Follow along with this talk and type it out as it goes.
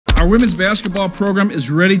Our women's basketball program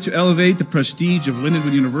is ready to elevate the prestige of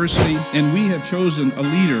Lindenwood University, and we have chosen a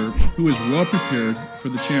leader who is well prepared for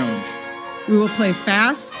the challenge. We will play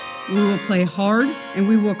fast, we will play hard, and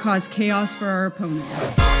we will cause chaos for our opponents.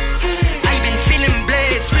 I've been feeling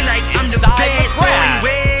blessed, feel like I'm the best, going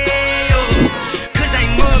well, 'cause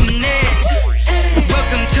I'm on next.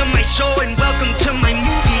 Welcome to my show and welcome to my music.